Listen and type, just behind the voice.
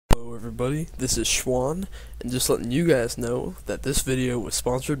everybody, this is Shwan, and just letting you guys know that this video was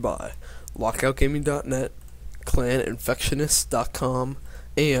sponsored by LockoutGaming.net, ClanInfectionist.com,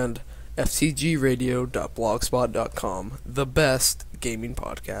 and FTGRadio.blogspot.com, the best gaming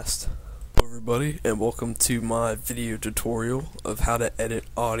podcast. Hello everybody, and welcome to my video tutorial of how to edit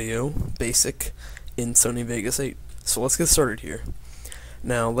audio basic in Sony Vegas 8. So let's get started here.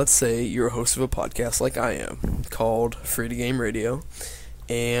 Now, let's say you're a host of a podcast like I am, called Free to Game Radio,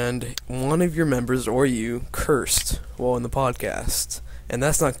 and one of your members or you cursed while in the podcast. And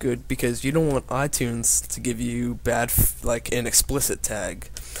that's not good because you don't want iTunes to give you bad, like an explicit tag.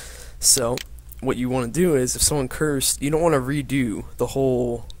 So, what you want to do is, if someone cursed, you don't want to redo the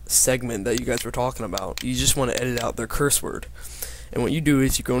whole segment that you guys were talking about. You just want to edit out their curse word. And what you do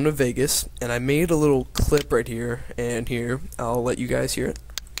is you go into Vegas, and I made a little clip right here, and here, I'll let you guys hear it.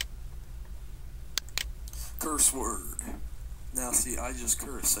 Curse word. Now see, I just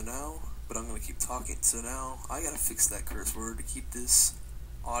cursed, so now, but I'm going to keep talking, so now I got to fix that curse word to keep this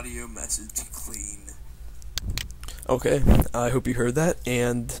audio message clean. Okay, I hope you heard that,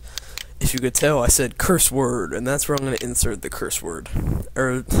 and if you could tell, I said curse word, and that's where I'm going to insert the curse word,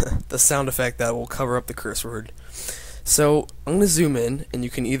 or the sound effect that will cover up the curse word. So, I'm going to zoom in, and you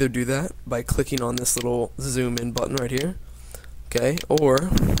can either do that by clicking on this little zoom in button right here, okay,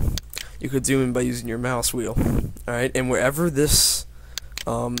 or you could zoom in by using your mouse wheel, alright, and wherever this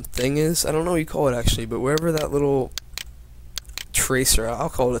thing is, I don't know what you call it actually, but wherever that little tracer, I'll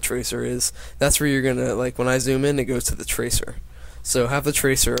call it a tracer, is, that's where you're going to, like, when I zoom in, it goes to the tracer. So, have the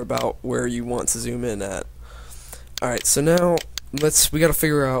tracer about where you want to zoom in at. Alright, so now, we got to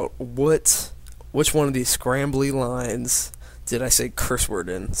figure out which one of these scrambly lines did I say curse word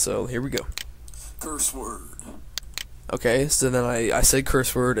in? So here we go. Curse word. Okay, so then I said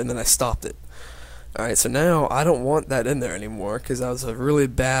curse word and then I stopped it. Alright, so now I don't want that in there anymore because that was a really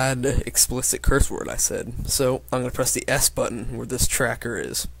bad explicit curse word I said. So I'm going to press the S button where this tracker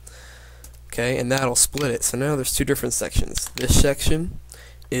is. Okay, and that'll split it. So now there's two different sections. This section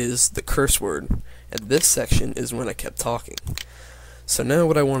is the curse word, and this section is when I kept talking. So now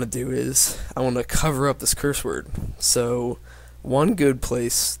what I want to do is, I want to cover up this curse word. So, one good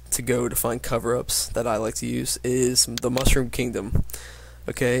place to go to find cover-ups that I like to use is the Mushroom Kingdom.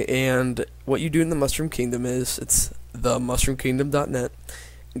 Okay, and what you do in the Mushroom Kingdom is, it's themushroomkingdom.net.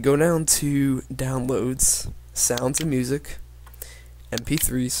 Go down to Downloads, Sounds and Music,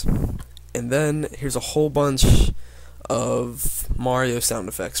 MP3s, and then here's a whole bunch of Mario sound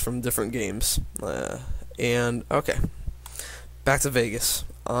effects from different games. Okay. Back to Vegas.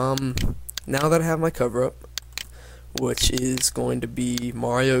 Now that I have my cover up, which is going to be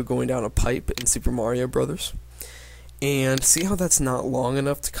Mario going down a pipe in Super Mario Brothers, and see how that's not long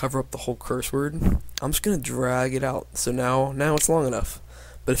enough to cover up the whole curse word? I'm just gonna drag it out. So now it's long enough.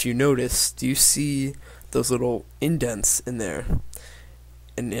 But if you notice, do you see those little indents in there?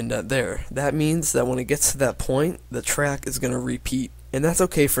 And indent there. That means that when it gets to that point, the track is gonna repeat. And that's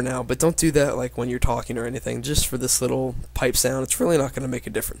okay for now, but don't do that like when you're talking or anything. Just for this little pipe sound, it's really not going to make a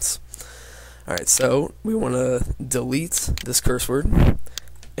difference. Alright, so we want to delete this curse word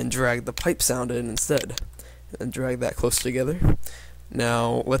and drag the pipe sound in instead. And drag that close together.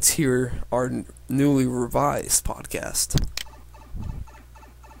 Now, let's hear our newly revised podcast.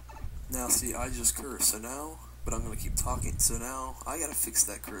 Now, see, I just cursed, so now, but I'm going to keep talking. So now, I got to fix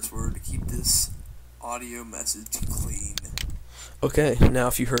that curse word to keep this audio message clean. Okay, now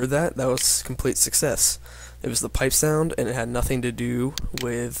if you heard that, that was complete success. It was the pipe sound, and it had nothing to do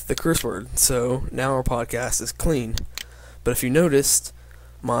with the curse word. So now our podcast is clean. But if you noticed,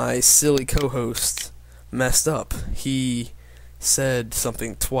 my silly co-host messed up. He said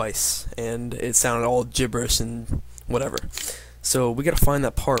something twice, and it sounded all gibberish and whatever. So we gotta find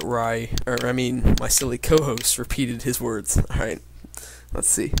that part where my silly co-host repeated his words. Alright, let's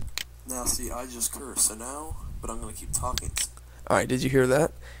see. Now see, I just cursed, so now, but I'm gonna keep talking. Alright, did you hear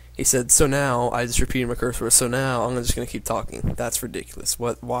that? He said, so now, I just repeated my curse word, so now I'm just going to keep talking. That's ridiculous.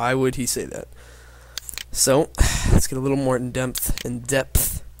 Why would he say that? So, let's get a little more in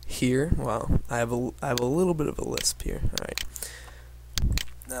depth here. Wow, I have a little bit of a lisp here. Alright.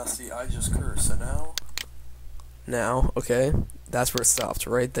 Now, see, I just cursed, so now, okay, that's where it stopped,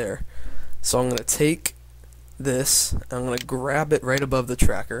 right there. So I'm going to take this, I'm going to grab it right above the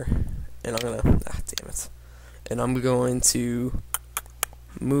tracker, and I'm going to, damn it. And I'm going to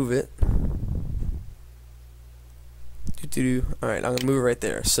move it. Alright, I'm going to move it right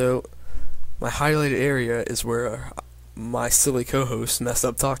there. So, my highlighted area is where my silly co-host messed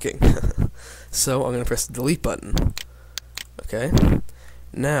up talking. So, I'm going to press the delete button. Okay.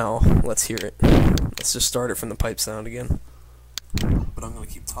 Now, let's hear it. Let's just start it from the pipe sound again. but I'm gonna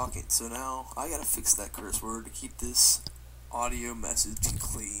keep talking. So now I gotta fix that curse word to keep this audio message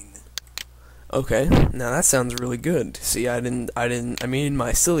clean. Okay, now that sounds really good. See, I mean,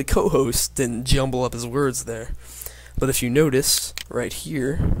 my silly co-host didn't jumble up his words there. But if you notice, right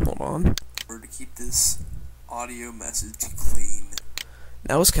here, hold on. To keep this audio message clean.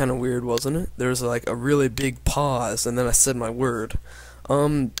 That was kind of weird, wasn't it? There was like a really big pause, and then I said my word.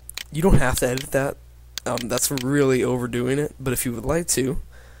 You don't have to edit that. That's really overdoing it, but if you would like to,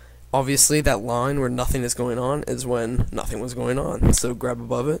 obviously that line where nothing is going on is when nothing was going on. So grab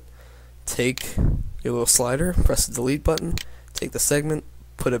above it, take your little slider, press the delete button, take the segment,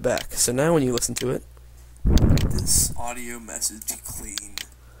 put it back. So now when you listen to it, this audio message clean.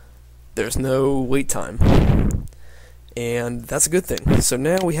 There's no wait time. And that's a good thing. So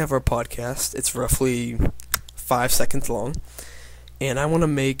now we have our podcast. It's roughly 5 seconds long. And I want to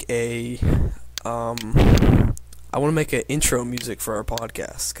make an intro music for our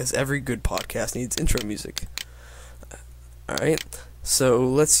podcast, because every good podcast needs intro music. Alright, so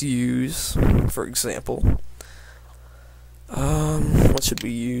let's use, for example, what should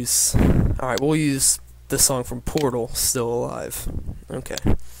we use? Alright, we'll use the song from Portal, Still Alive. Okay.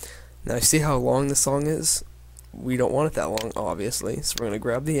 Now, you see how long this song is? We don't want it that long, obviously, so we're going to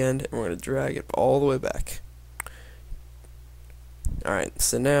grab the end, and we're going to drag it all the way back. Alright,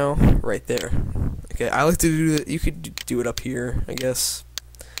 so now, right there. Okay, I like to do it, you could do it up here, I guess.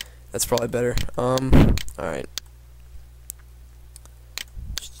 That's probably better. Alright.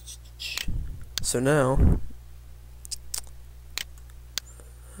 So now,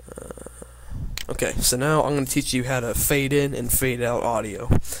 okay, so now I'm going to teach you how to fade in and fade out audio.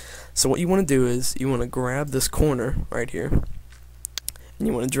 So what you want to do is, you want to grab this corner right here, and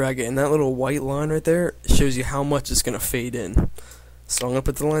you want to drag it, and that little white line right there shows you how much it's going to fade in. So I'm going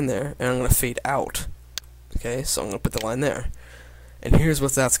to put the line there, and I'm going to fade out. Okay, so I'm going to put the line there. And here's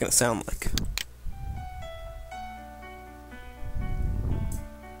what that's going to sound like.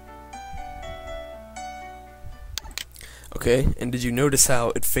 Okay, and did you notice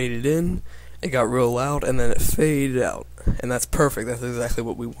how it faded in, it got real loud, and then it faded out? And that's perfect, that's exactly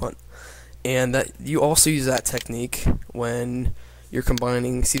what we want. And that you also use that technique when you're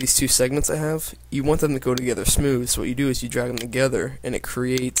combining, see these two segments I have? You want them to go together smooth, so what you do is you drag them together, and it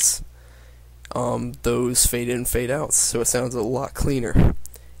creates those fade in, fade outs, so it sounds a lot cleaner.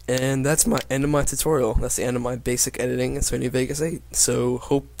 And that's my end of my tutorial. That's the end of my basic editing in Sony Vegas 8. So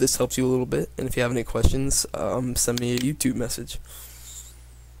hope this helps you a little bit, and if you have any questions, send me a YouTube message.